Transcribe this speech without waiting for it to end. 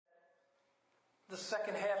The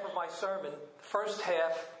second half of my sermon. The first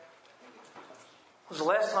half was the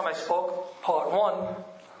last time I spoke, part one.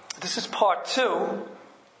 This is part two,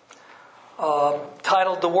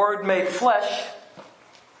 titled The Word Made Flesh.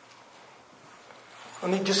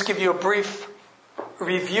 Let me just give you a brief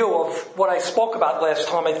review of what I spoke about last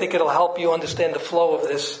time. I think it'll help you understand the flow of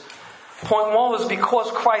this. Point one was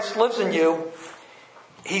because Christ lives in you,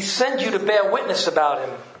 He sent you to bear witness about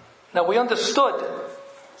Him. Now we understood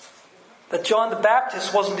that John the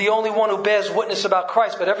Baptist wasn't the only one who bears witness about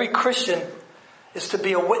Christ, but every Christian is to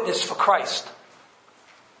be a witness for Christ.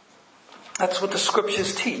 That's what the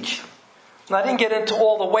scriptures teach. And I didn't get into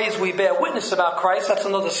all the ways we bear witness about Christ. That's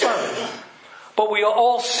another sermon. But we are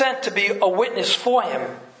all sent to be a witness for Him.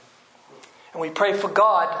 And we pray for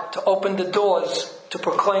God to open the doors to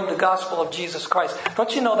proclaim the gospel of Jesus Christ.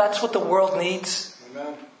 Don't you know that's what the world needs?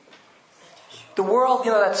 Amen. The world,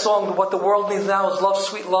 that song, what the world needs now is love,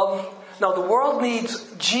 sweet love. No, the world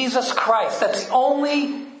needs Jesus Christ. That's the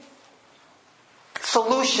only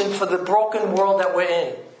solution for the broken world that we're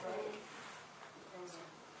in.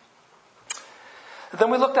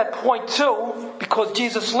 Then we looked at point two, because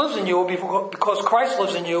Jesus lives in you, because Christ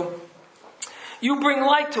lives in you, you bring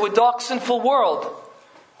light to a dark, sinful world.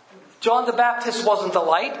 John the Baptist wasn't the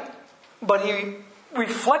light, but he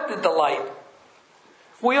reflected the light.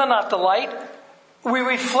 We are not the light. We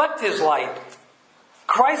reflect His light.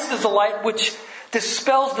 Christ is the light which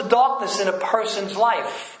dispels the darkness in a person's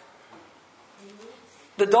life.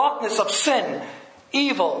 The darkness of sin,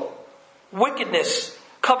 evil, wickedness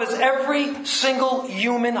covers every single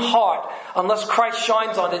human heart unless Christ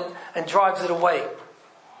shines on it and drives it away.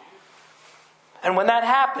 And when that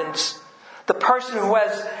happens, the person who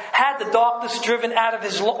has had the darkness driven out of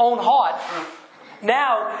his own heart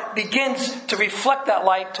now begins to reflect that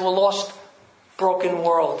light to a lost, broken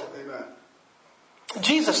world. Amen.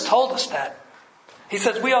 Jesus told us that. He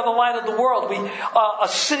says, we are the light of the world. We are a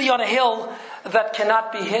city on a hill that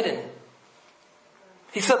cannot be hidden.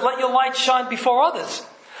 He said, let your light shine before others,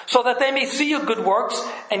 so that they may see your good works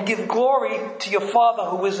and give glory to your Father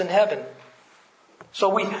who is in heaven. So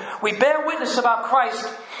we bear witness about Christ,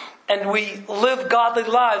 and we live godly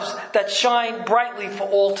lives that shine brightly for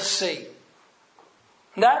all to see.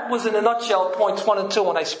 And that was in a nutshell points 1 and 2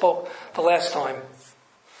 when I spoke the last time.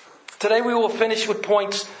 Today we will finish with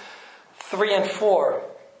points 3 and 4.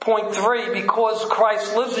 Point 3, because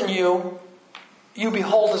Christ lives in you, you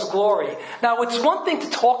behold His glory. Now it's one thing to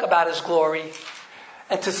talk about His glory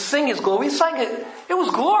and to sing His glory. We sang it. It was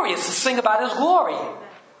glorious to sing about His glory.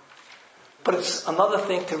 But it's another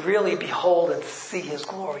thing to really behold and see His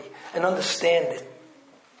glory and understand it.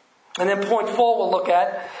 And then point 4 we'll look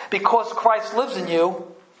at, because Christ lives in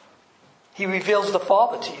you, He reveals the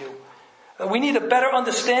Father to you. We need a better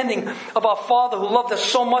understanding of our Father who loved us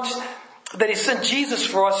so much that He sent Jesus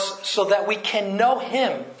for us so that we can know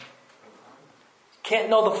Him. Can't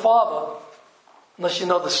know the Father unless you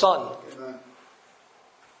know the Son. Amen.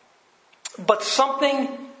 But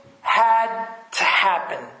something had to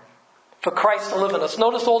happen for Christ to live in us.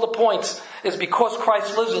 Notice all the points is because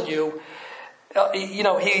Christ lives in you.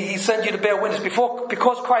 He sent you to bear witness.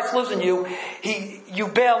 Because Christ lives in you, you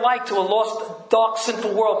bear light to a lost, dark,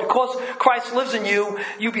 sinful world. Because Christ lives in you,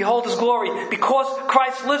 you behold His glory. Because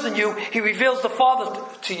Christ lives in you, He reveals the Father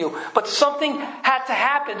to you. But something had to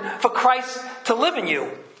happen for Christ to live in you.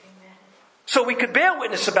 So we could bear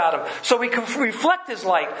witness about Him. So we could reflect His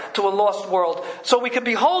light to a lost world. So we could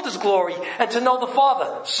behold His glory and to know the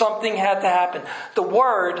Father. Something had to happen. The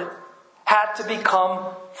Word had to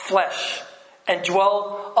become flesh and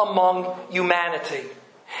dwell among humanity.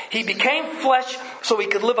 He became flesh so He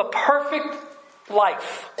could live a perfect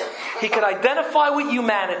life. He could identify with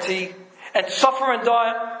humanity and suffer and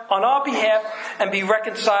die on our behalf and be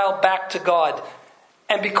reconciled back to God.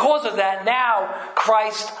 And because of that, now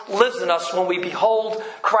Christ lives in us. When we behold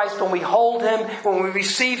Christ, when we hold Him, when we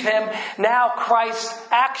receive Him, now Christ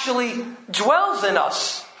actually dwells in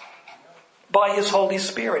us by His Holy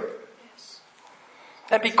Spirit.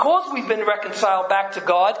 And because we've been reconciled back to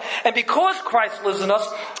God, and because Christ lives in us,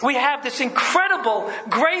 we have this incredible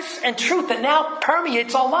grace and truth that now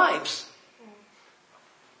permeates our lives.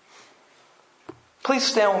 Please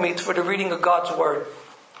stand with me for the reading of God's Word.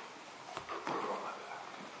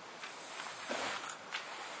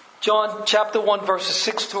 John chapter 1 verses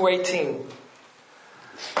 6 through 18.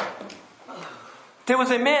 There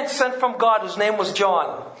was a man sent from God whose name was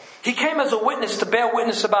John. He came as a witness to bear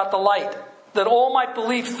witness about the light, that all might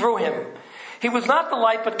believe through him. He was not the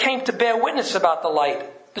light, but came to bear witness about the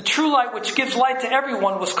light. The true light which gives light to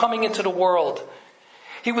everyone was coming into the world.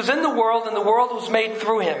 He was in the world, and the world was made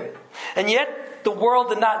through Him. And yet the world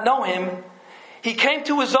did not know Him. He came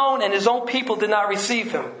to his own, and his own people did not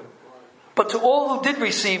receive him. But to all who did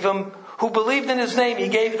receive him, who believed in his name, he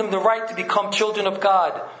gave them the right to become children of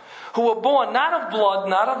God, who were born not of blood,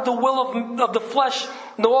 not of the will of the flesh,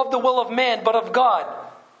 nor of the will of man, but of God.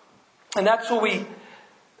 And that's what we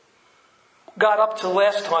got up to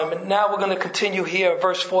last time. And now we're going to continue here,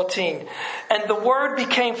 verse 14. And the Word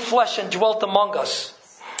became flesh and dwelt among us.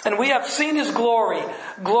 And we have seen his glory,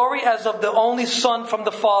 glory as of the only Son from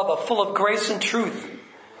the Father, full of grace and truth.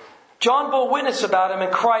 John bore witness about him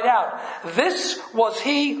and cried out, "This was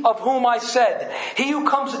he of whom I said, he who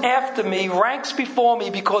comes after me ranks before me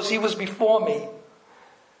because he was before me."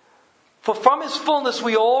 For from his fullness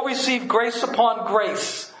we all receive grace upon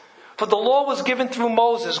grace. For the law was given through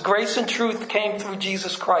Moses, grace and truth came through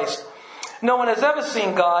Jesus Christ. No one has ever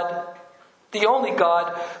seen God, the only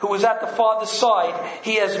God, who was at the Father's side.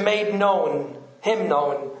 He has made him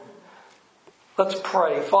known. Let's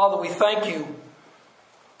pray. Father, we thank you,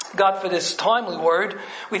 God, for this timely word.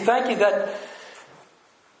 We thank you that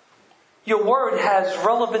your word has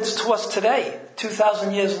relevance to us today,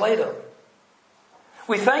 2,000 years later.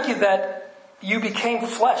 We thank you that you became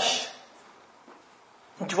flesh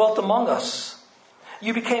and dwelt among us.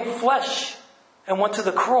 You became flesh and went to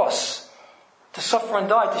the cross to suffer and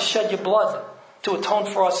die, to shed your blood, to atone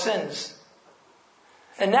for our sins.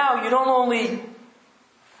 And now you don't only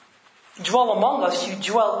dwell among us, you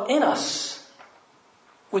dwell in us,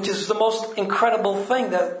 which is the most incredible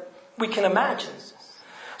thing that we can imagine.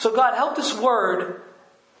 So God, help this word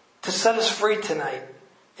to set us free tonight.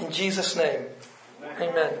 In Jesus' name.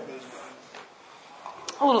 Amen.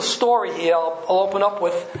 A little story here I'll open up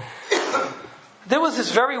with. There was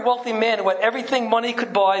this very wealthy man who had everything money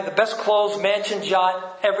could buy, the best clothes, mansion,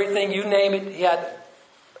 yacht, everything, you name it. He had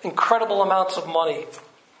incredible amounts of money.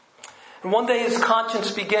 And one day his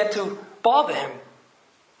conscience began to bother him,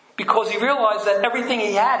 because he realized that everything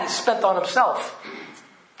he had, he spent on himself.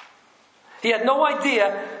 He had no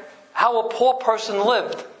idea how a poor person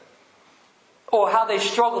lived, or how they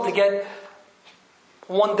struggled to get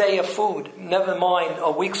one day of food, never mind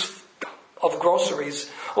a week's of groceries.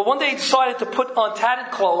 Well, one day he decided to put on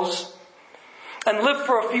tattered clothes and live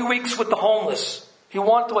for a few weeks with the homeless. He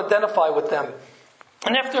wanted to identify with them.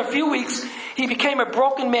 And after a few weeks, he became a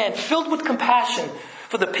broken man, filled with compassion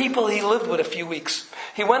for the people he lived with a few weeks.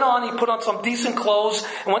 He went on, he put on some decent clothes,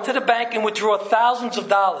 and went to the bank and withdrew thousands of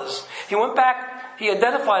dollars. He went back, he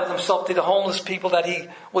identified himself to the homeless people that he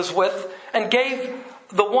was with, and gave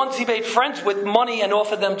the ones he made friends with money and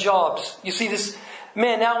offered them jobs. You see, this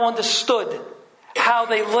man now understood how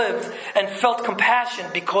they lived and felt compassion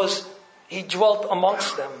because he dwelt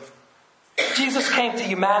amongst them. Jesus came to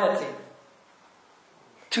humanity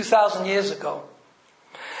 2,000 years ago.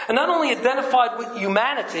 And not only identified with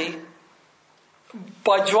humanity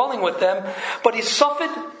by dwelling with them, but he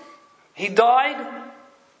suffered, he died,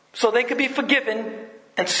 so they could be forgiven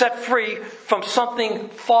and set free from something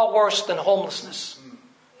far worse than homelessness.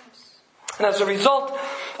 And as a result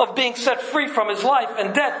of being set free from his life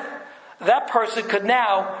and death, that person could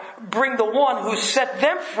now bring the one who set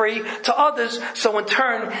them free to others, so in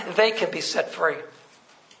turn they can be set free.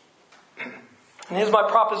 And here's my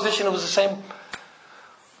proposition. It was the same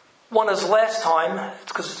one as last time.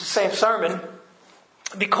 It's because it's the same sermon.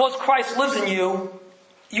 Because Christ lives in you,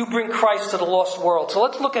 you bring Christ to the lost world. So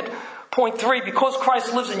let's look at point 3. Because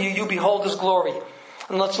Christ lives in you, you behold his glory.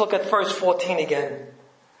 And let's look at verse 14 again.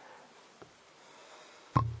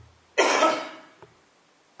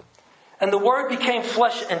 And the Word became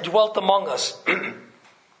flesh and dwelt among us.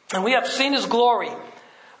 And we have seen his glory.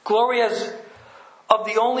 Glory as of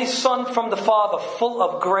the only Son from the Father, full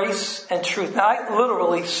of grace and truth. Now, I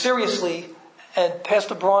literally, seriously, and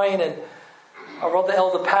Pastor Brian and our brother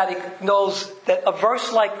Elder Patty knows that a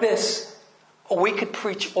verse like this, we could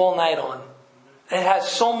preach all night on. It has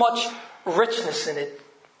so much richness in it.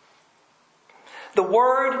 The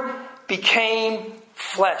Word became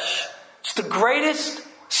flesh. It's the greatest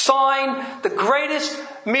sign, the greatest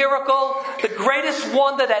miracle, the greatest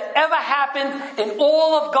one that had ever happened in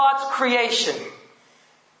all of God's creation.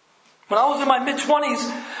 When I was in my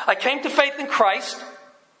mid-20s, I came to faith in Christ.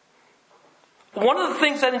 One of the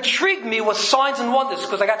things that intrigued me was signs and wonders,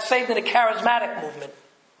 because I got saved in the charismatic movement.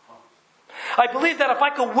 I believed that if I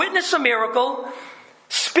could witness a miracle,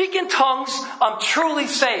 speak in tongues, I'm truly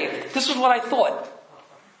saved. This is what I thought.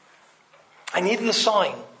 I needed a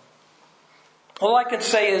sign. All I can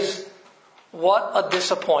say is, what a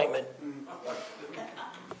disappointment.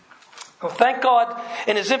 Well, thank God,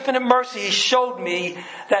 in his infinite mercy, he showed me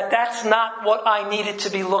that that's not what I needed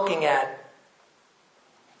to be looking at.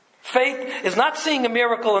 Faith is not seeing a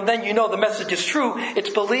miracle and then you know the message is true. It's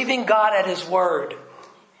believing God at His word.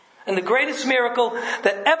 And the greatest miracle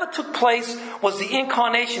that ever took place was the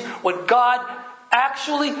incarnation, when God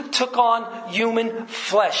actually took on human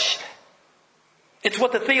flesh. It's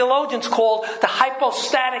what the theologians call the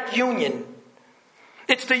hypostatic union.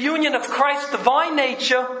 It's the union of Christ's divine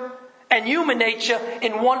nature and human nature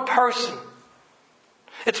in one person.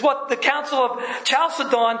 It's what the Council of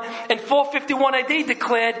Chalcedon in 451 AD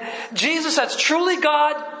declared: Jesus as truly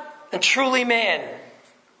God and truly man.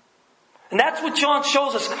 And that's what John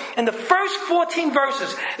shows us. In the first 14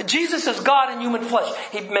 verses, Jesus is God in human flesh.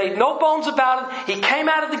 He made no bones about it. He came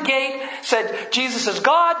out of the gate, said Jesus is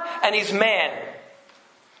God and He's man.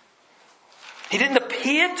 He didn't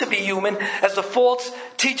appear to be human as the false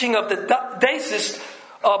teaching of the deists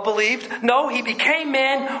believed. No, He became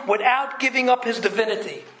man without giving up His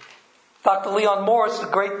divinity. Dr. Leon Morris, the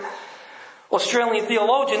great Australian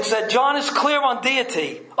theologian, said John is clear on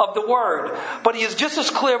deity of the Word, but he is just as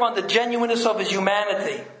clear on the genuineness of His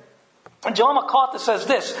humanity. And John MacArthur says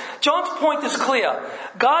this: John's point is clear.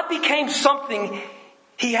 God became something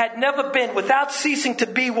He had never been without ceasing to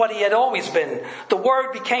be what He had always been. The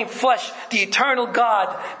Word became flesh. The eternal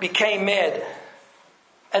God became man.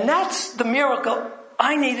 And that's the miracle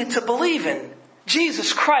I needed to believe in.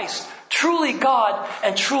 Jesus Christ, truly God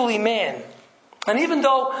and truly man. And even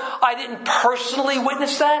though I didn't personally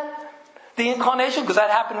witness that, the incarnation, because that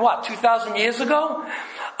happened 2,000 years ago?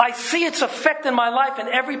 I see its effect in my life and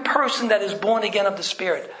every person that is born again of the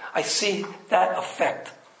Spirit. I see that effect.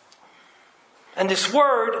 And this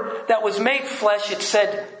Word that was made flesh, it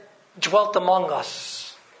said, dwelt among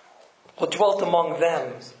us. Or dwelt among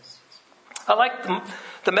them. I like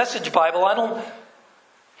the Message Bible. I don't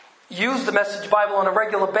use the Message Bible on a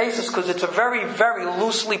regular basis because it's a very, very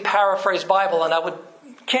loosely paraphrased Bible, and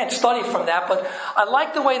can't study from that, but I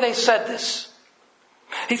like the way they said this.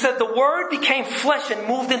 He said, the Word became flesh and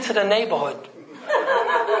moved into the neighborhood.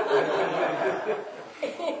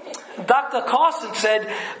 Dr. Carson said,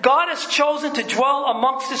 God has chosen to dwell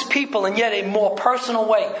amongst His people in yet a more personal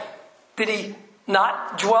way. Did He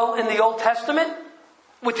not dwell in the Old Testament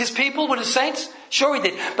with His people, with His saints? Sure He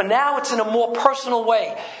did. But now it's in a more personal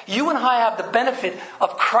way. You and I have the benefit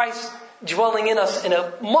of Christ dwelling in us in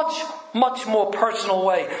a much, much more personal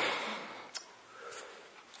way.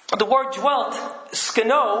 The word dwelt,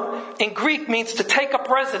 skeno, in Greek means to take up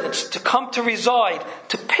residence, to come to reside,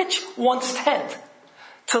 to pitch one's tent,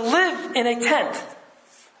 to live in a tent.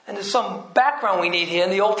 And there's some background we need here.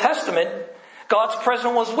 In the Old Testament, God's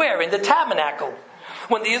presence was where? In the tabernacle.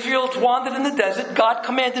 When the Israelites wandered in the desert, God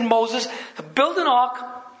commanded Moses to build an ark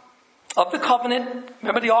of the covenant.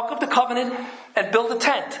 Remember the ark of the covenant? And build a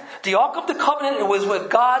tent. The ark of the covenant was where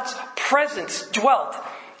God's presence dwelt.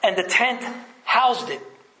 And the tent housed it.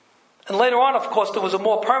 And later on, of course, there was a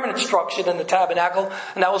more permanent structure than the tabernacle.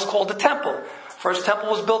 And that was called the temple. First temple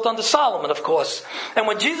was built under Solomon, of course. And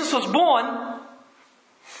when Jesus was born,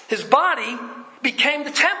 His body became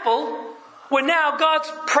the temple where now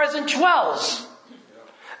God's presence dwells.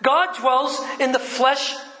 God dwells in the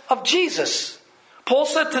flesh of Jesus. Paul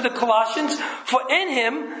said to the Colossians, for in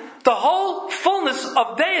Him the whole fullness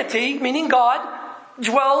of deity, meaning God,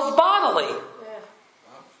 dwells bodily.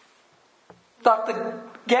 Dr.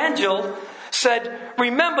 Gangel said,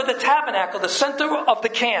 remember the tabernacle, the center of the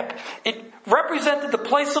camp. It represented the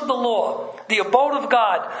place of the law, the abode of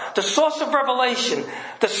God, the source of revelation,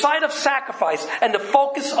 the site of sacrifice, and the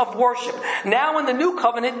focus of worship. Now in the new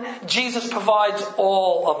covenant, Jesus provides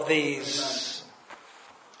all of these.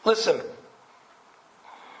 Listen,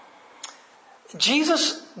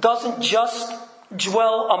 Jesus doesn't just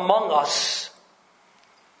dwell among us.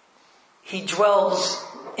 He dwells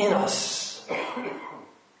in us.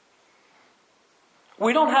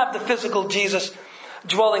 We don't have the physical Jesus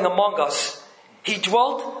dwelling among us. He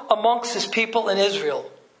dwelt amongst His people in Israel.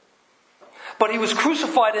 But He was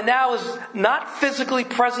crucified and now is not physically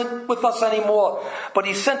present with us anymore. But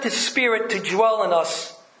He sent His Spirit to dwell in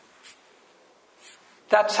us.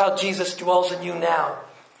 That's how Jesus dwells in you now,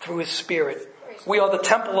 through His Spirit. We are the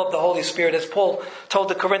temple of the Holy Spirit, as Paul told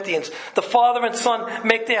the Corinthians. The Father and Son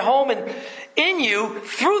make their home in you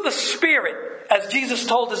through the Spirit, as Jesus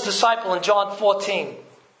told His disciple in John 14.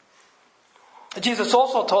 Jesus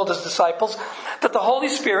also told His disciples that the Holy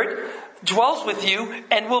Spirit dwells with you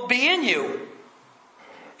and will be in you.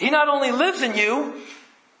 He not only lives in you,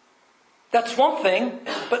 that's one thing,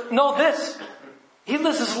 but know this, He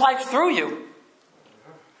lives His life through you.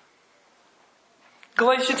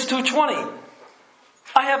 Galatians 2:20.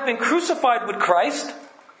 I have been crucified with Christ.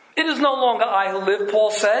 It is no longer I who live,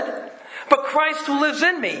 Paul said, but Christ who lives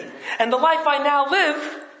in me. And the life I now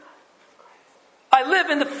live, I live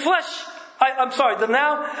in the flesh.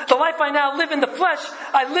 The life I now live in the flesh,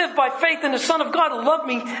 I live by faith in the Son of God who loved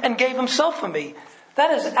me and gave himself for me.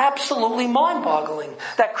 That is absolutely mind-boggling.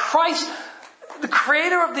 That Christ, the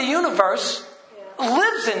creator of the universe,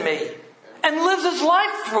 lives in me and lives his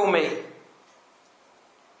life through me.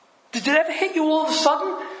 Did it ever hit you all of a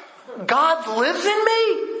sudden? God lives in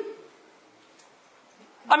me?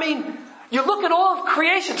 I mean, you look at all of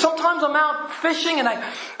creation. Sometimes I'm out fishing and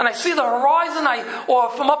I see the horizon, or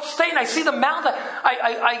from upstate and I see the mountain.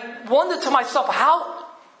 I wonder to myself how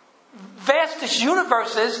vast this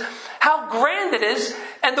universe is, how grand it is,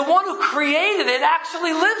 and the one who created it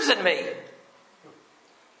actually lives in me.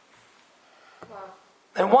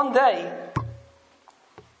 And one day,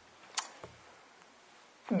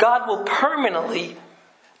 God will permanently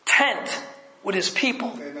tent with his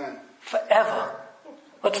people. Amen. Forever.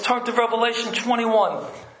 Let's turn to Revelation 21,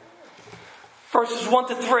 verses 1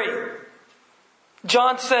 to 3.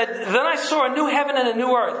 John said, "Then I saw a new heaven and a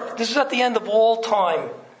new earth." This is at the end of all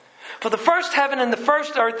time. "For the first heaven and the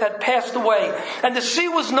first earth had passed away, and the sea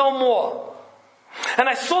was no more. And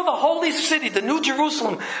I saw the holy city, the new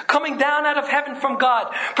Jerusalem, coming down out of heaven from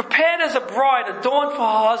God, prepared as a bride adorned for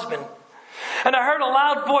her husband. And I heard a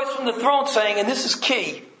loud voice from the throne saying," and this is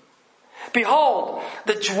key, "Behold,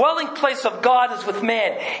 the dwelling place of God is with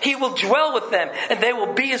man. He will dwell with them, and they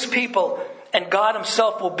will be his people, and God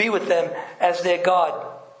himself will be with them as their God.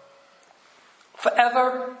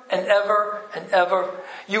 Forever and ever and ever,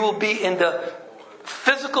 you will be in the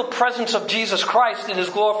physical presence of Jesus Christ in his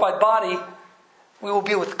glorified body. We will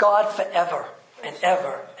be with God forever and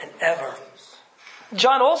ever and ever."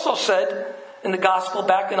 John also said in the gospel,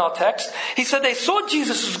 back in our text, he said they saw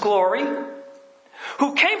Jesus' glory,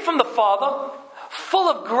 who came from the Father, full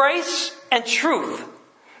of grace and truth.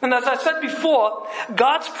 And as I said before,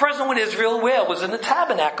 God's presence with Israel, where? Was in the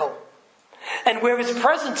tabernacle. And where his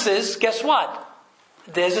presence is, guess what?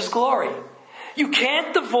 There's his glory. You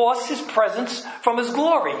can't divorce his presence from his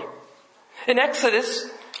glory. In Exodus,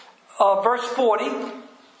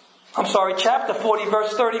 chapter 40,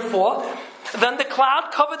 verse 34, "Then the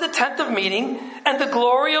cloud covered the tent of meeting, and the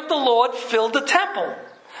glory of the Lord filled the temple.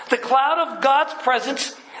 The cloud of God's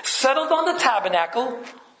presence settled on the tabernacle,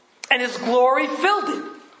 and his glory filled it.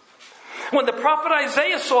 When the prophet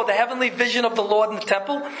Isaiah saw the heavenly vision of the Lord in the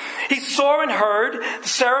temple, he saw and heard the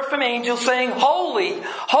seraphim angels saying, 'Holy,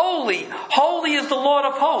 holy, holy is the Lord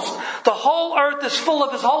of hosts. The whole earth is full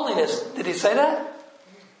of his holiness.'" Did he say that?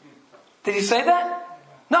 Did he say that?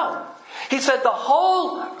 No. He said the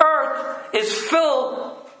whole earth is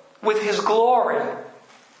filled with his glory.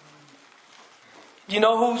 You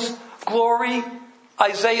know whose glory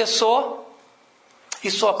Isaiah saw? He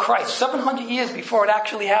saw Christ. 700 years before it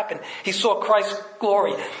actually happened, he saw Christ's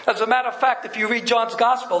glory. As a matter of fact, if you read John's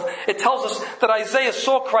Gospel, it tells us that Isaiah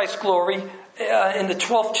saw Christ's glory in the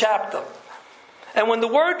 12th chapter. And when the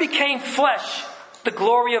Word became flesh, the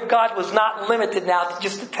glory of God was not limited now to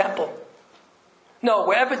just the temple. No,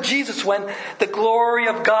 wherever Jesus went, the glory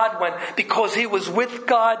of God went, because he was with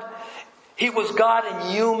God. He was God in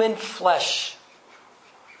human flesh.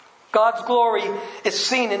 God's glory is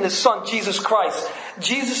seen in his Son, Jesus Christ.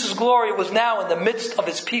 Jesus' glory was now in the midst of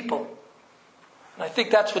his people. And I think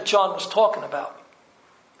that's what John was talking about.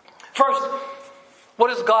 First, what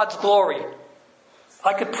is God's glory?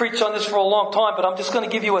 I could preach on this for a long time, but I'm just going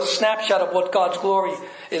to give you a snapshot of what God's glory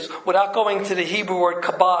is without going to the Hebrew word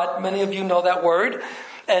kabod. Many of you know that word.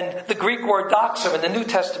 And the Greek word doxa in the New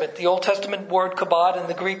Testament. The Old Testament word kabod and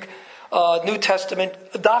the Greek New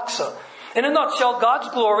Testament doxa. In a nutshell, God's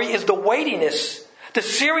glory is the weightiness, the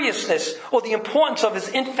seriousness, or the importance of his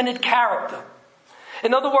infinite character.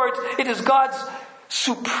 In other words, it is God's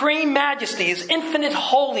supreme majesty, his infinite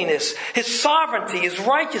holiness, his sovereignty, his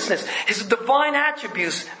righteousness, his divine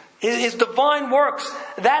attributes, his divine works.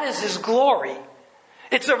 That is his glory.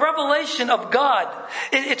 It's a revelation of God.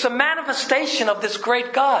 It's a manifestation of this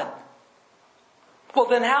great God. Well,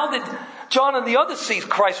 then how did John and the others see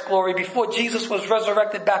Christ's glory before Jesus was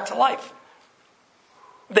resurrected back to life?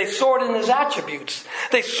 They saw it in his attributes.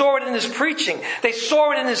 They saw it in his preaching. They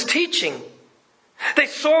saw it in his teaching. They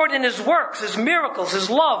saw it in his works, his miracles, his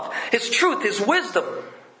love, his truth, his wisdom.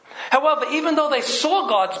 However, even though they saw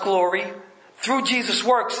God's glory through Jesus'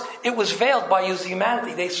 works, it was veiled by his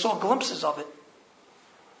humanity. They saw glimpses of it.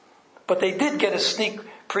 But they did get a sneak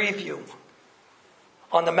preview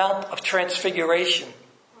on the Mount of Transfiguration,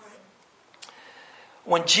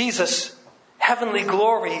 when Jesus' heavenly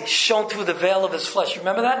glory shone through the veil of his flesh.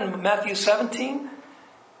 Remember that in Matthew 17?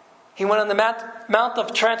 He went on the Mount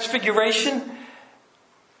of Transfiguration.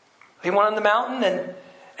 He went on the mountain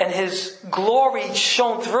and his glory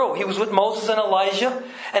shone through. He was with Moses and Elijah,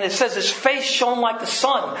 and it says his face shone like the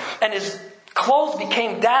sun, and his clothes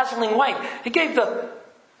became dazzling white. He gave the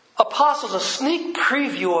apostles a sneak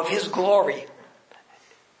preview of his glory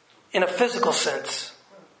in a physical sense.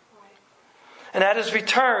 And at his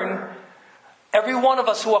return, every one of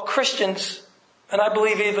us who are Christians, and I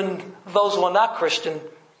believe even those who are not Christian,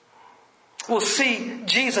 will see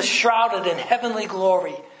Jesus shrouded in heavenly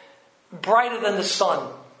glory, brighter than the sun.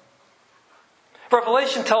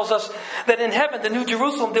 Revelation tells us that in heaven, the New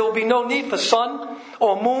Jerusalem, there will be no need for sun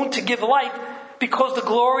or moon to give light, because the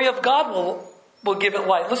glory of God will give it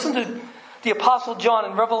light. Listen to the Apostle John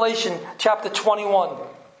in Revelation chapter 21,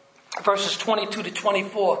 verses 22 to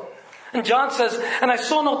 24. And John says, "And I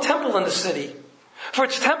saw no temple in the city, for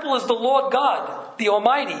its temple is the Lord God, the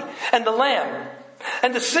Almighty, and the Lamb.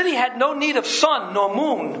 And the city had no need of sun nor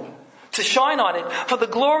moon to shine on it, for the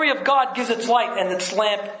glory of God gives its light, and its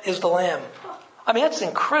lamp is the Lamb." I mean, that's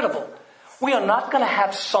incredible. We are not going to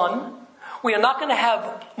have sun. We are not going to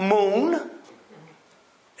have moon.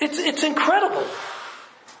 It's incredible.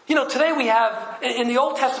 You know, today we have, in the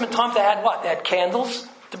Old Testament times, they had what? They had candles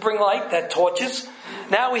to bring light, they had torches.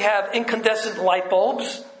 Now we have incandescent light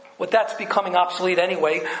bulbs. Well, that's becoming obsolete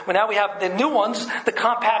anyway. Well, now we have the new ones, the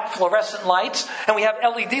compact fluorescent lights, and we have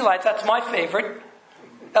LED lights. That's my favorite.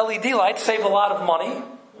 LED lights save a lot of money.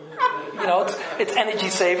 You know, it's energy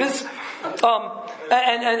savers.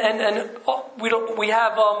 We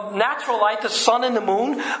have natural light, the sun and the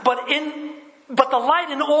moon, but the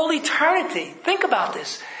light in all eternity, think about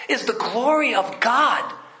this, is the glory of God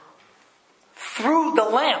through the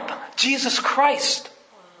lamp, Jesus Christ.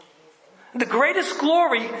 The greatest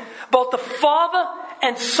glory both the Father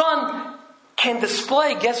and Son can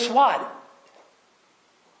display, guess what?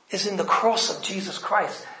 Is in the cross of Jesus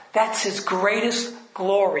Christ. That's his greatest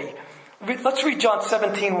glory. Let's read John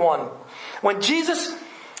 17:1. When Jesus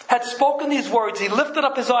had spoken these words, he lifted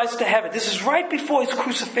up his eyes to heaven. This is right before his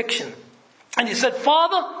crucifixion. And he said,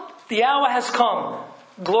 "Father, the hour has come.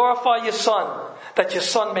 Glorify your Son, that your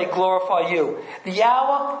Son may glorify you." The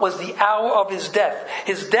hour was the hour of his death.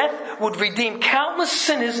 His death would redeem countless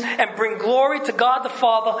sinners and bring glory to God the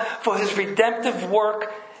Father for his redemptive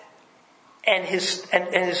work and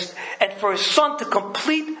for his Son to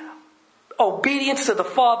complete obedience to the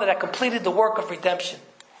Father that completed the work of redemption.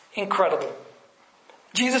 Incredible.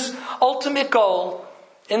 Jesus' ultimate goal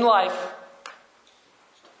in life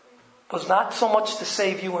was not so much to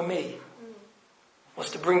save you and me, was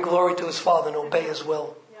to bring glory to his Father and obey his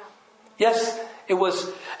will. Yes, it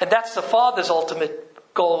was, and that's the Father's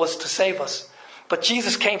ultimate goal, was to save us. But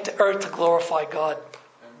Jesus came to earth to glorify God.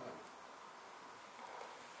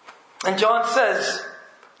 And John says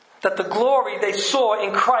that the glory they saw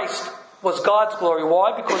in Christ was God's glory.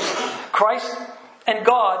 Why? Because Christ and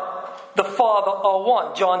God, the Father, are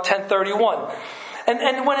one. John 10:31.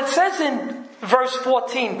 And when it says in verse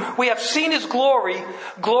 14, we have seen his glory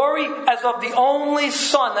as of the only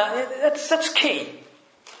Son. Now, that's key.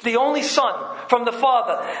 The only Son from the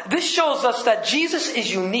Father. This shows us that Jesus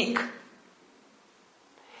is unique.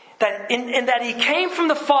 That in that he came from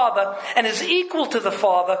the Father and is equal to the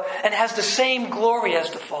Father and has the same glory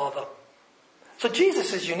as the Father. So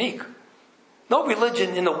Jesus is unique. No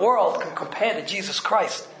religion in the world can compare to Jesus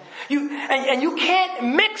Christ. You can't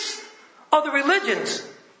mix other religions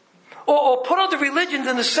or put other religions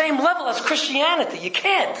in the same level as Christianity. You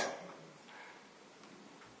can't.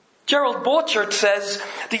 Gerald Borchert says,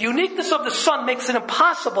 the uniqueness of the Son makes it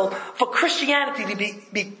impossible for Christianity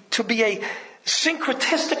to be a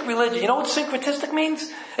syncretistic religion. You know what syncretistic means?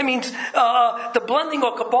 It means the blending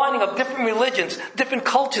or combining of different religions, different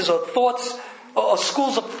cultures or thoughts or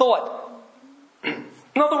schools of thought.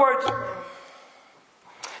 In other words,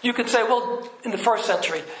 you could say, well, in the first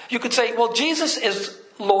century, you could say, well, Jesus is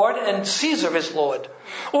Lord and Caesar is Lord.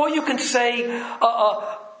 Or you can say,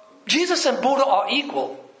 Jesus and Buddha are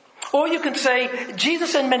equal. Or you can say,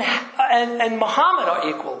 Jesus and Muhammad are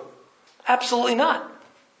equal. Absolutely not.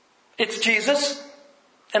 It's Jesus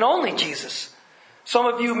and only Jesus. Some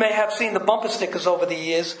of you may have seen the bumper stickers over the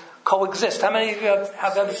years, coexist. How many of you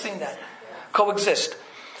have ever seen that? Coexist.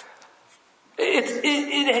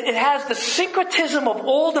 It has the syncretism of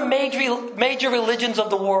all the major religions of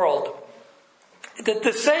the world.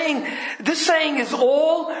 This saying is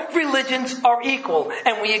all religions are equal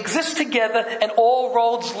and we exist together and all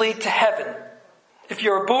roads lead to heaven. If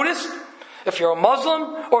you're a Buddhist, if you're a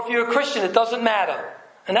Muslim, or if you're a Christian, it doesn't matter.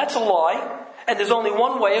 And that's a lie. And there's only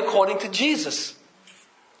one way according to Jesus.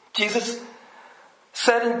 Jesus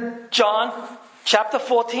said in John chapter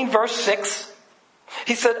 14 verse 6,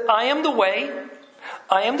 he said, "I am the way,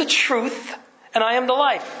 I am the truth, and I am the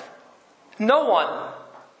life. No one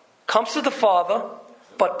comes to the Father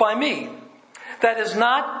but by me. That is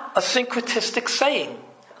not a syncretistic saying.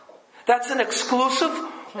 That's an exclusive,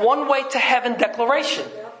 one way to heaven declaration.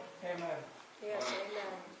 Amen. Yes, amen.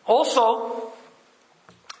 Also,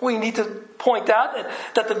 we need to point out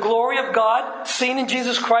that the glory of God seen in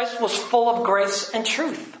Jesus Christ was full of grace and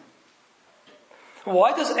truth.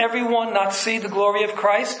 Why does everyone not see the glory of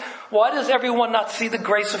Christ? Why does everyone not see the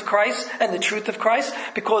grace of Christ and the truth of Christ?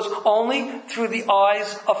 Because only through the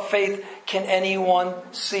eyes of faith can anyone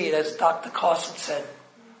see it, as Dr. Carson said.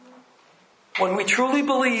 When we truly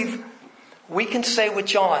believe, we can say with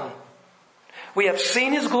John, we have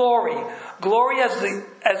seen his glory, glory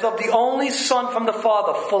as of the only Son from the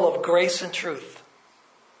Father, full of grace and truth.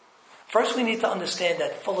 First, we need to understand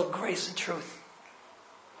that, full of grace and truth.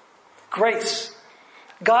 Grace.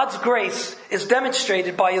 God's grace is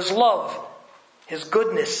demonstrated by his love, his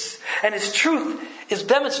goodness, and his truth is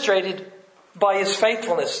demonstrated by his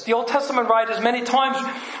faithfulness. The Old Testament writers many times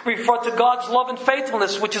refer to God's love and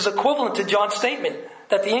faithfulness, which is equivalent to John's statement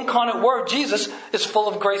that the incarnate Word, Jesus, is full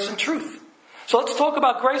of grace and truth. So let's talk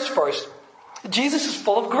about grace first. Jesus is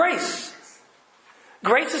full of grace.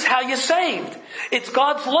 Grace is how you're saved. It's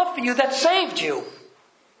God's love for you that saved you.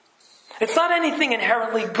 It's not anything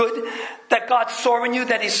inherently good that God saw in you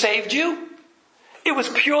that he saved you. It was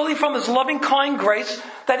purely from his loving, kind grace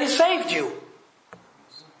that he saved you.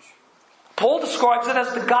 Paul describes it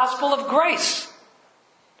as the gospel of grace.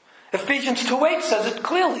 Ephesians 2:8 says it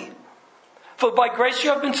clearly. For by grace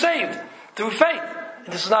you have been saved through faith.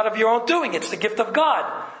 And this is not of your own doing. It's the gift of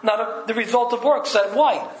God, not the result of works. That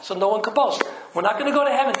why? So no one can boast. We're not going to go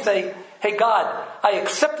to heaven and say, hey God, I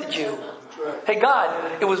accepted you. Hey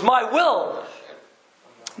God, it was my will.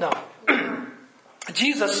 No.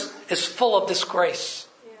 Jesus is full of this grace.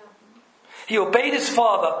 He obeyed his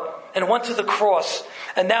Father and went to the cross.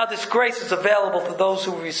 And now this grace is available to those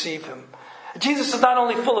who receive him. Jesus is not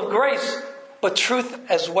only full of grace, but truth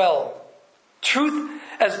as well. Truth,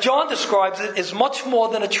 as John describes it, is much more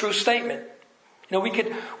than a true statement. You know,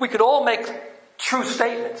 we could all make true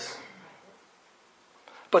statements.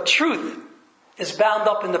 But truth is bound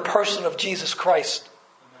up in the person of Jesus Christ.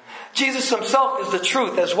 Jesus himself is the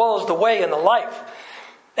truth as well as the way and the life.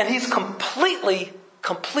 And he's completely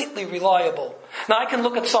reliable. Now I can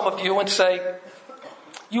look at some of you and say,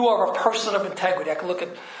 you are a person of integrity. I can look at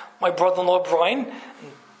my brother-in-law Brian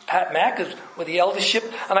and Pat Mack with the eldership,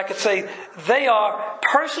 and I could say they are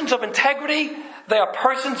persons of integrity. They are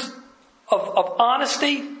persons of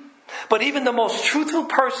honesty. But even the most truthful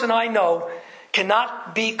person I know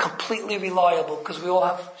cannot be completely reliable because we all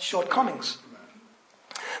have shortcomings.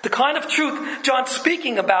 The kind of truth John's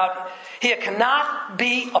speaking about here cannot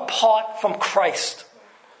be apart from Christ.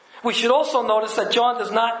 We should also notice that John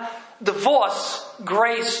does not divorce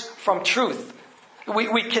grace from truth.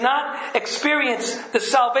 We cannot experience the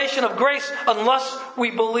salvation of grace unless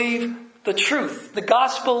we believe the truth. The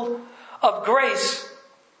gospel of grace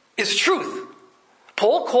is truth.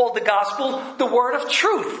 Paul called the gospel the word of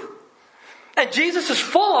truth. And Jesus is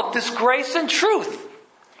full of this grace and truth.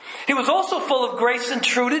 He was also full of grace and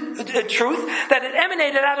truth that it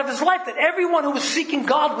emanated out of his life, that everyone who was seeking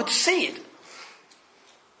God would see it.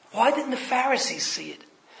 Why didn't the Pharisees see it?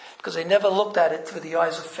 Because they never looked at it through the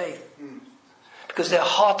eyes of faith. Because their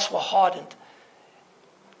hearts were hardened.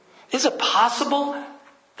 Is it possible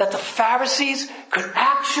that the Pharisees could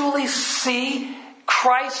actually see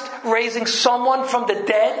Christ raising someone from the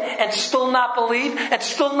dead and still not believe and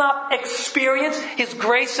still not experience his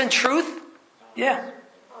grace and truth? Yeah.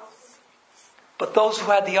 But those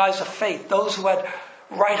who had the eyes of faith, those who had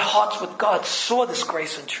right hearts with God, saw this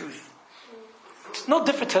grace and truth. It's no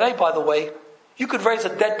different today, by the way. You could raise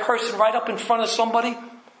a dead person right up in front of somebody.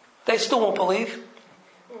 They still won't believe.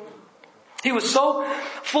 He was so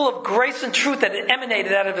full of grace and truth that it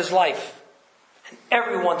emanated out of his life. And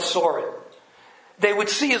everyone saw it. They would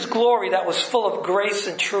see his glory that was full of grace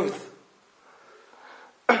and truth.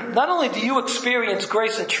 Not only do you experience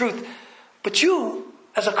grace and truth, but you,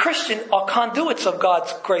 as a Christian, are conduits of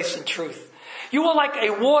God's grace and truth. You are like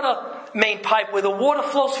a water main pipe where the water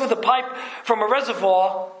flows through the pipe from a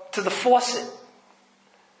reservoir to the faucet.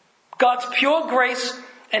 God's pure grace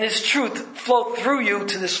and his truth flow through you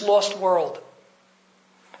to this lost world.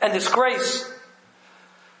 And this grace,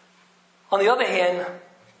 on the other hand,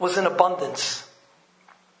 was in abundance.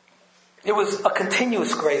 It was a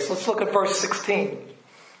continuous grace. Let's look at verse 16.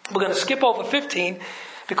 We're going to skip over 15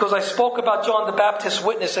 because I spoke about John the Baptist's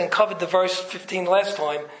witness and covered the verse 15 last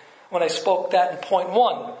time when I spoke that in point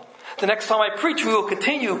 1. The next time I preach, we will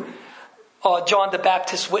continue John the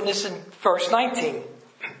Baptist's witness in verse 19.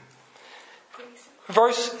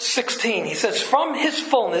 verse 16, he says, from his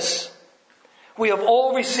fullness we have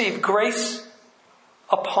all received grace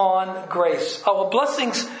upon grace. Our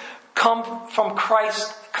blessings come from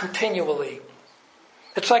Christ continually.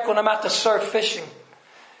 It's like when I'm out to surf fishing.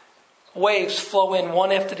 Waves flow in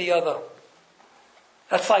one after the other.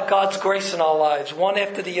 That's like God's grace in our lives, one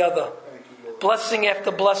after the other. Blessing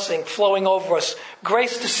after blessing flowing over us.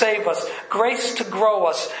 Grace to save us. Grace to grow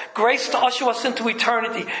us. Grace to usher us into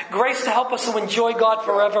eternity. Grace to help us to enjoy God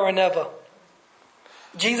forever and ever.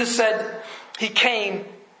 Jesus said he came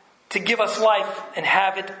to give us life and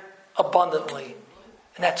have it abundantly.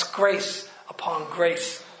 And that's grace upon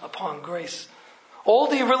grace upon grace. All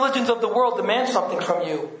the religions of the world demand something from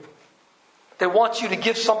you. They want you to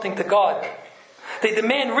give something to God. They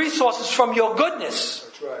demand resources from your goodness.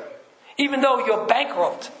 That's right. Even though you're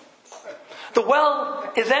bankrupt. The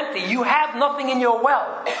well is empty. You have nothing in your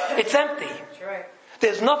well. It's empty. That's right.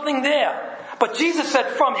 There's nothing there. But Jesus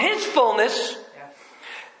said, from his fullness,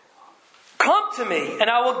 come to me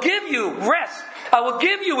and I will give you rest. I will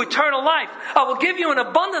give you eternal life. I will give you an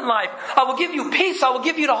abundant life. I will give you peace. I will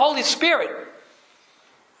give you the Holy Spirit.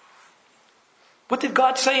 What did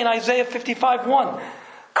God say in Isaiah 55:1?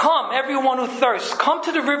 Come, everyone who thirsts, come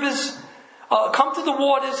to the rivers, come to the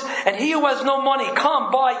waters, and he who has no money,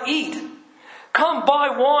 come, buy, eat. Come, buy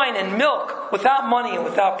wine and milk without money and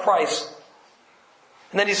without price.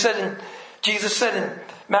 And then Jesus said in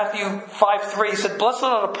Matthew 5:3, he said, blessed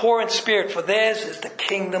are the poor in spirit, for theirs is the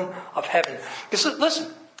kingdom of heaven.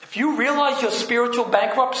 Listen, if you realize your spiritual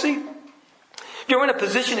bankruptcy, you're in a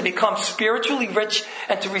position to become spiritually rich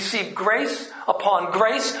and to receive grace upon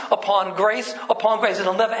grace upon grace upon grace.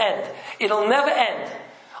 It'll never end. It'll never end.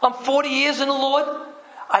 I'm 40 years in the Lord.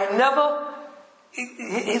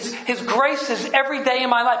 His grace is every day in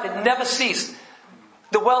my life. It never ceased.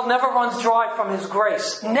 The well never runs dry from his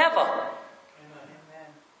grace. Never.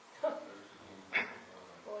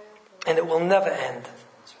 And it will never end.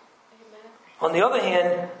 On the other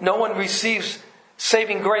hand, no one receives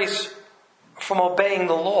saving grace from obeying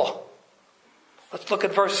the law. Let's look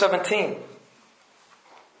at verse 17.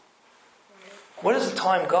 Where does the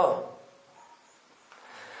time go?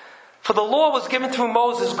 For the law was given through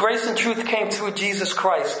Moses, grace and truth came through Jesus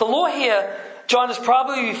Christ. The law here, John is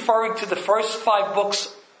probably referring to the first 5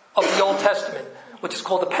 books of the Old Testament, which is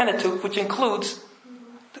called the Pentateuch, which includes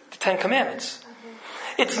the 10 Commandments.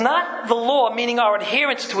 It's not the law, meaning our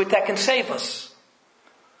adherence to it, that can save us.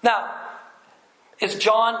 Now, is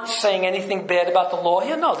John saying anything bad about the law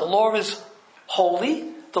here? No, the law is holy.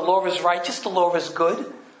 The law is righteous. The law is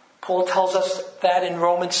good. Paul tells us that in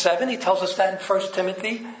Romans 7. He tells us that in 1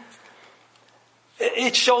 Timothy.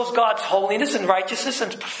 It shows God's holiness and righteousness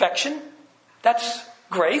and perfection. That's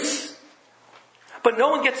grace. But no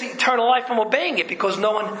one gets eternal life from obeying it because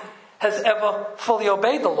no one has ever fully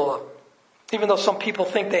obeyed the law. Even though some people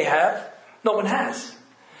think they have, no one has.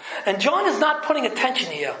 And John is not putting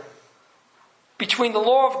attention here between the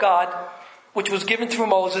law of God, which was given through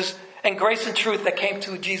Moses, and grace and truth that came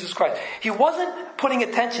through Jesus Christ. He wasn't putting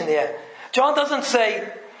attention there. John doesn't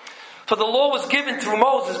say, for the law was given through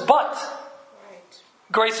Moses, but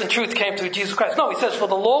grace and truth came through Jesus Christ. No, he says, for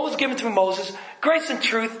the law was given through Moses, grace and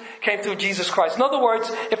truth came through Jesus Christ. In other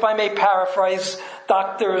words, if I may paraphrase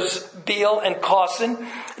Doctors Beale and Carson,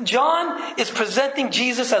 John is presenting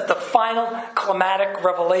Jesus as the final climatic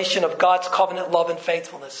revelation of God's covenant love and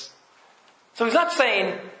faithfulness. So he's not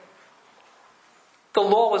saying the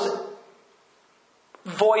law was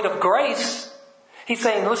void of grace. He's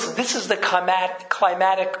saying, listen, this is the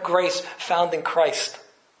climatic grace found in Christ.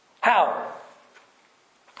 How?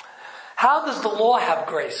 How does the law have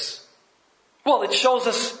grace? Well, it shows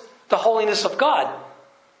us the holiness of God.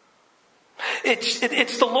 It's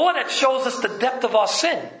the law that shows us the depth of our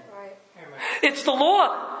sin. Right. It's the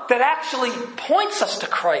law that actually points us to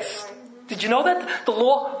Christ. Did you know that? The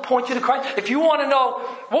law points you to Christ. If you want to know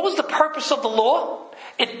what was the purpose of the law,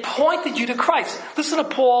 it pointed you to Christ. Listen to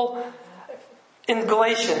Paul in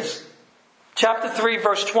Galatians chapter 3,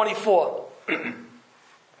 verse 24.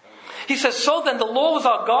 He says, so then the law was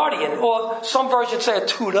our guardian, or some versions say a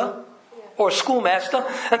tutor, or a schoolmaster,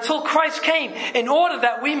 until Christ came, in order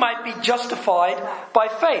that we might be justified by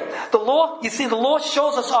faith. The law, you see, the law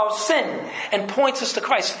shows us our sin and points us to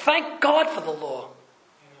Christ. Thank God for the law.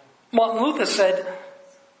 Martin Luther said,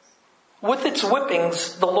 with its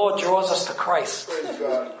whippings, the law draws us to Christ. Praise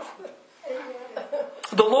God.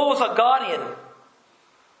 The law was our guardian,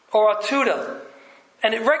 or our tutor.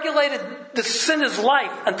 And it regulated the sinner's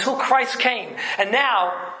life until Christ came. And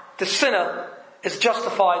now the sinner is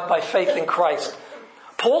justified by faith in Christ.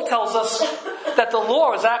 Paul tells us that the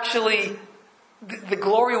law is actually, the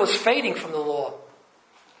glory was fading from the law.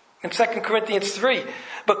 In 2 Corinthians 3.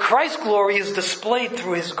 But Christ's glory is displayed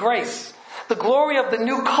through His grace. The glory of the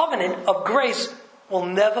new covenant of grace will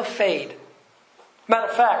never fade. Matter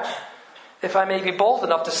of fact, if I may be bold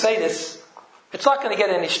enough to say this, it's not going to get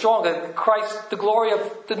any stronger. Christ, the glory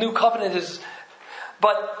of the new covenant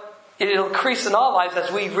but it'll increase in our lives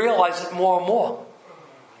as we realize it more and more.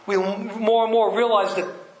 We'll more and more realize that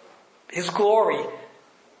His glory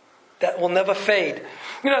that will never fade.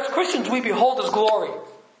 As Christians, we behold His glory.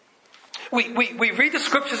 We read the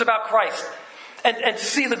scriptures about Christ and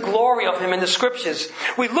see the glory of Him in the scriptures.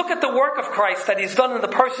 We look at the work of Christ that He's done in the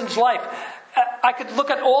person's life. I could look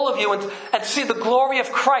at all of you and see the glory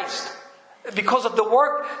of Christ because of the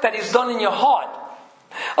work that He's done in your heart.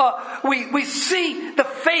 We see the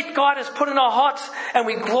faith God has put in our hearts and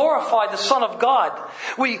we glorify the Son of God.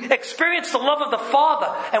 We experience the love of the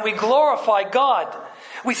Father and we glorify God.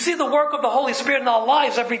 We see the work of the Holy Spirit in our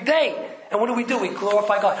lives every day. And what do? We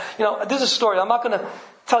glorify God. There's a story. I'm not going to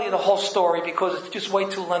tell you the whole story because it's just way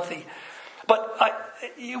too lengthy. But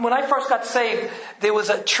when I first got saved, there was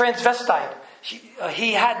a transvestite.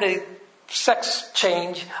 He had the sex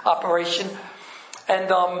change operation.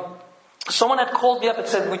 And someone had called me up and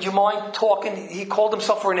said, would you mind talking? He called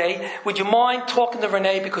himself Renee. Would you mind talking to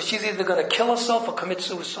Renee because she's either going to kill herself or commit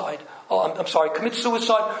suicide. Commit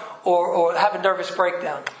suicide or have a nervous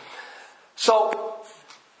breakdown. So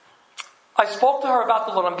I spoke to her about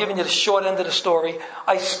the Lord. I'm giving you the short end of the story.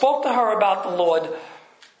 I spoke to her about the Lord.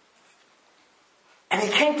 And he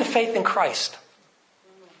came to faith in Christ.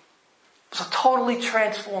 He was a totally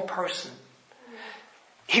transformed person.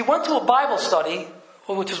 He went to a Bible study,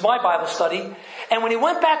 which was my Bible study. And when he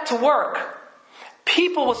went back to work,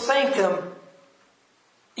 people were saying to him,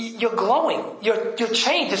 you're glowing. You're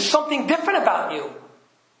changed. There's something different about you.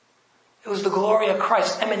 It was the glory of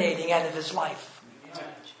Christ emanating out of his life.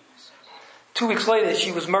 2 weeks later,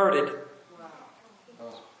 she was murdered.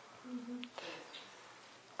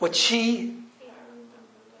 But he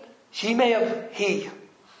may have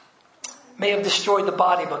destroyed the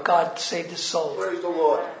body, but God saved his soul. Praise the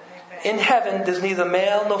Lord. In heaven, there's neither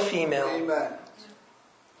male nor female. Amen.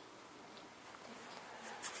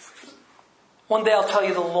 One day I'll tell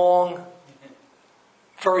you the long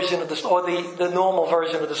version of the story, or the normal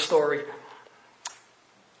version of the story.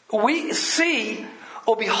 We see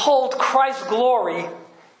or behold Christ's glory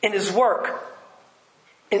in his work,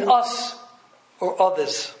 in us or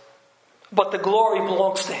others. But the glory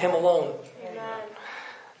belongs to him alone. Amen.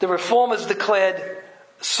 The Reformers declared,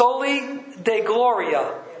 soli Deo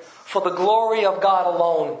gloria, for the glory of God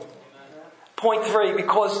alone. Amen. Point 3,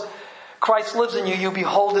 because Christ lives in you, you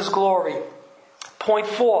behold his glory. Point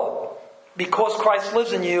 4, because Christ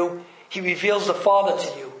lives in you, he reveals the Father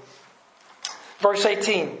to you. Verse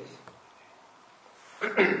 18.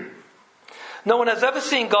 No one has ever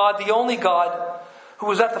seen God, the only God,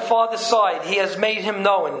 who is at the Father's side. He has made him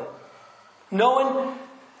known.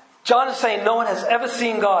 John is saying no one has ever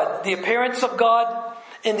seen God. The appearance of God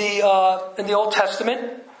in the Old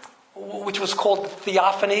Testament, which was called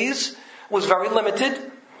theophanies, was very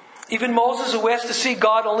limited. Even Moses, who asked to see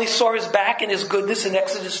God, only saw his back and his goodness in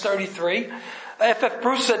Exodus 33. F.F.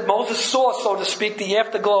 Bruce said Moses saw, so to speak, the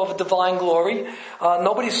afterglow of a divine glory.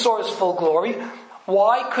 Nobody saw his full glory.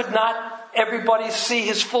 Why could not everybody see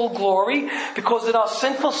his full glory? Because in our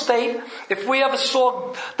sinful state, if we ever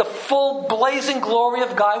saw the full blazing glory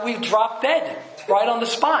of God, we'd drop dead right on the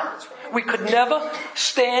spot. We could never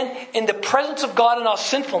stand in the presence of God in our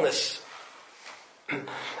sinfulness.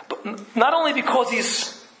 But not only because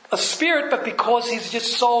he's a spirit, but because he's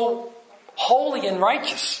just so holy and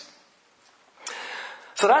righteous.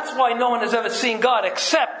 So that's why no one has ever seen God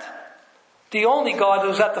except the only God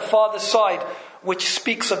who's at the Father's side, which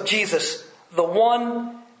speaks of Jesus, the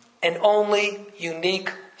one and only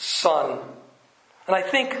unique Son. And I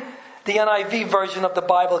think the NIV version of the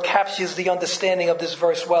Bible captures the understanding of this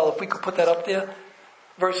verse well. If we could put that up there.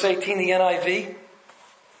 Verse 18, the NIV.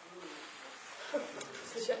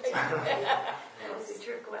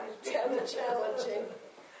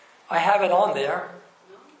 I have it on there.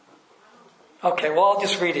 Okay, well, I'll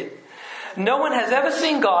just read it. No one has ever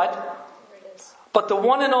seen God, but the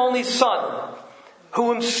one and only Son,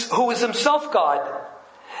 who is himself God,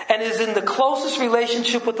 and is in the closest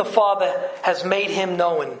relationship with the Father, has made him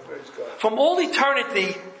known. From all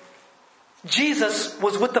eternity, Jesus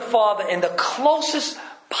was with the Father in the closest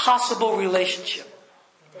possible relationship.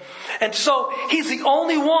 And so, he's the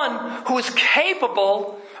only one who is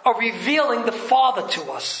capable of revealing the Father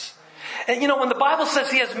to us. And when the Bible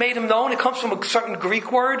says he has made him known, it comes from a certain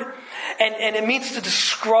Greek word. And it means to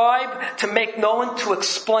describe, to make known, to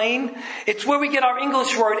explain. It's where we get our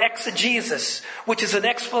English word exegesis, which is an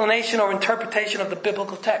explanation or interpretation of the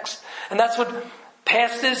biblical text. And that's what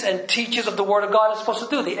pastors and teachers of the Word of God are supposed to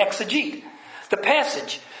do. They exegete the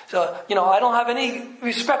passage. So, I don't have any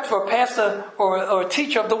respect for a pastor or a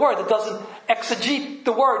teacher of the Word that doesn't exegete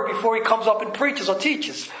the Word before he comes up and preaches or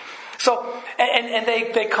teaches. So, and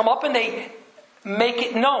they come up and they make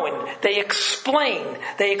it known. They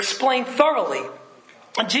explain thoroughly.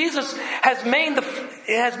 And Jesus has made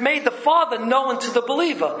the Father known to the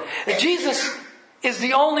believer. And Jesus is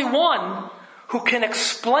the only one who can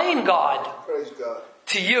explain God, praise God,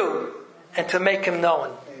 to you and to make him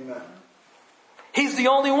known. Amen. He's the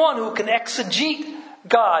only one who can exegete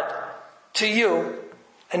God to you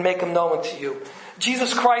and make him known to you.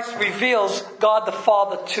 Jesus Christ reveals God the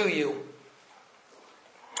Father to you.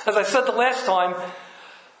 As I said the last time,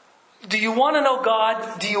 do you want to know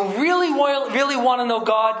God? Do you really want to know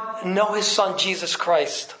God? Know his Son, Jesus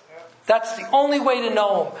Christ. That's the only way to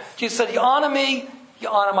know him. Jesus said, you honor me, you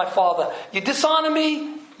honor my Father. You dishonor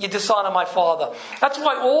me, you dishonor my Father. That's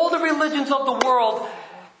why all the religions of the world,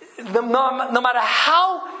 no matter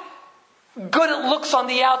how good it looks on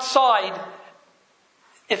the outside,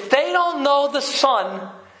 if they don't know the Son,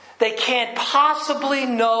 they can't possibly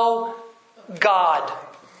know God.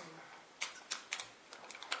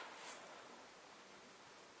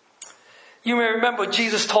 You may remember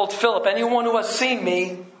Jesus told Philip, anyone who has seen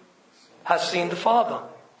me has seen the Father.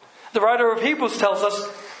 The writer of Hebrews tells us,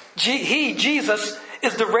 Jesus,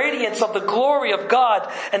 is the radiance of the glory of God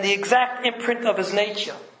and the exact imprint of his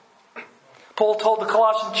nature. Paul told the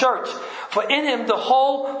Colossian church, for in him the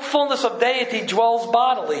whole fullness of deity dwells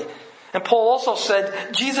bodily. And Paul also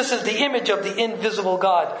said, Jesus is the image of the invisible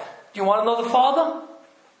God. Do you want to know the Father?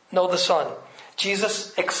 Know the Son.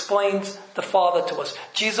 Jesus explains the Father to us.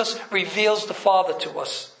 Jesus reveals the Father to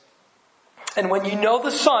us. And when you know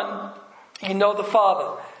the Son, you know the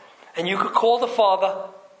Father. And you could call the Father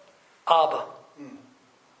Abba.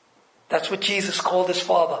 That's what Jesus called his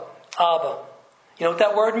Father, Abba. You know what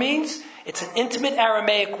that word means? It's an intimate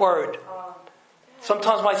Aramaic word.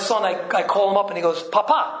 Sometimes my son, I call him up and he goes,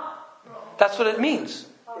 Papa. That's what it means.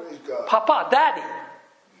 Papa, Daddy.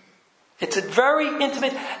 It's a very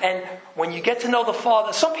intimate, and when you get to know the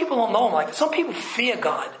Father, some people don't know him like that. Some people fear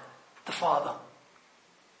God, the Father.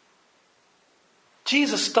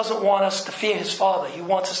 Jesus doesn't want us to fear his Father. He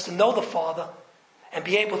wants us to know the Father and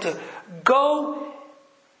be able to go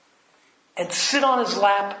and sit on his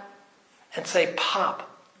lap and say, Pop,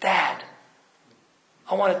 Dad,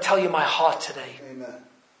 I want to tell you my heart today. Amen.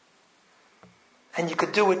 And you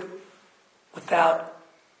could do it without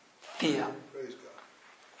fear. Praise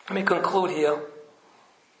God. Let me conclude here.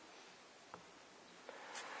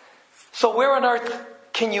 So where on earth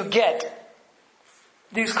can you get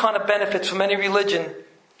these kind of benefits from any religion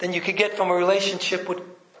than you could get from a relationship with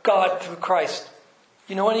God through Christ?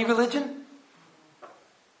 You know any religion?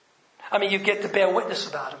 I mean, you get to bear witness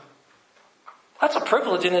about him. That's a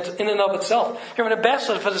privilege in and of itself. You're an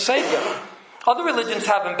ambassador for the Savior. Other religions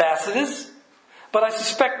have ambassadors, but I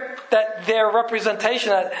suspect that their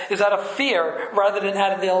representation is out of fear rather than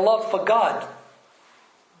out of their love for God.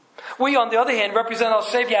 We, on the other hand, represent our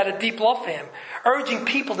Savior out of deep love for him, urging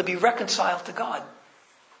people to be reconciled to God.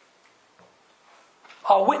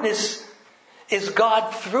 Our witness is God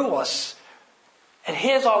through us. And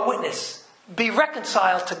here's our witness. Be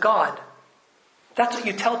reconciled to God. That's what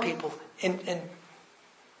you tell people in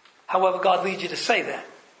however God leads you to say that.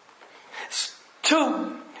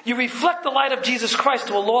 2, you reflect the light of Jesus Christ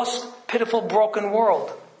to a lost, pitiful, broken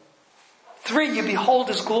world. 3, you behold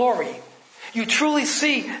his glory. You truly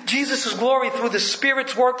see Jesus' glory through the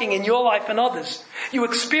Spirit's working in your life and others. You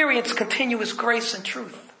experience continuous grace and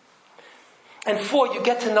truth. And 4, you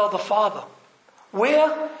get to know the Father.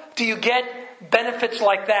 Where do you get benefits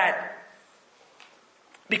like that?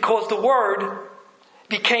 Because the Word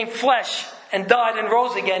became flesh and died and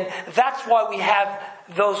rose again. That's why we have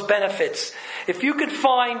those benefits. If you could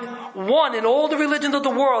find one in all the religions of the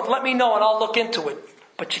world, let me know and I'll look into it.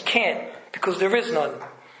 But you can't, because there is none.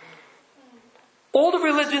 All the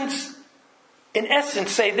religions, in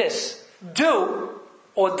essence, say this: do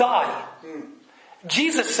or die.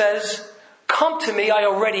 Jesus says, come to me, I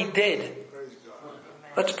already did.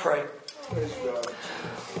 Let's pray.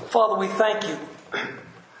 Father, we thank you.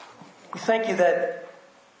 We thank you that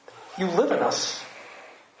you live in us.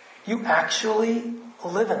 You actually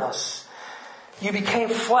live in us. You became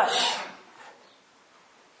flesh.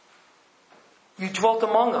 You dwelt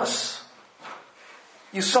among us.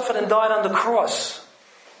 You suffered and died on the cross.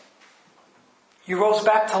 You rose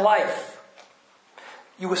back to life.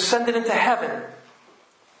 You ascended into heaven.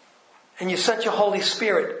 And you sent your Holy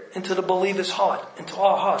Spirit into the believer's heart, into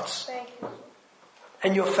our hearts. Thank you.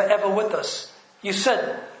 And you're forever with us. You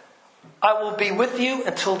said, I will be with you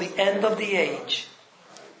until the end of the age.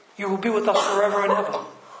 You will be with us forever and ever.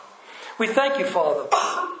 We thank you, Father,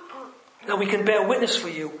 that we can bear witness for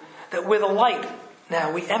you, that we're the light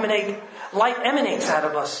now. Light emanates out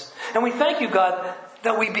of us. And we thank you, God,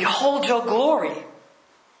 that we behold your glory.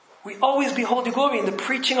 We always behold your glory in the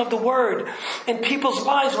preaching of the word, in people's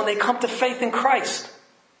lives when they come to faith in Christ.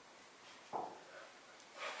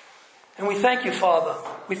 And we thank you, Father.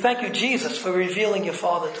 We thank you, Jesus, for revealing your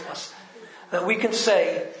Father to us. That we can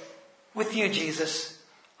say, with you, Jesus,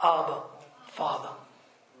 Abba, Father.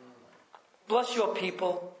 Bless your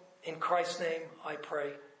people. In Christ's name, I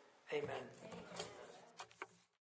pray. Amen.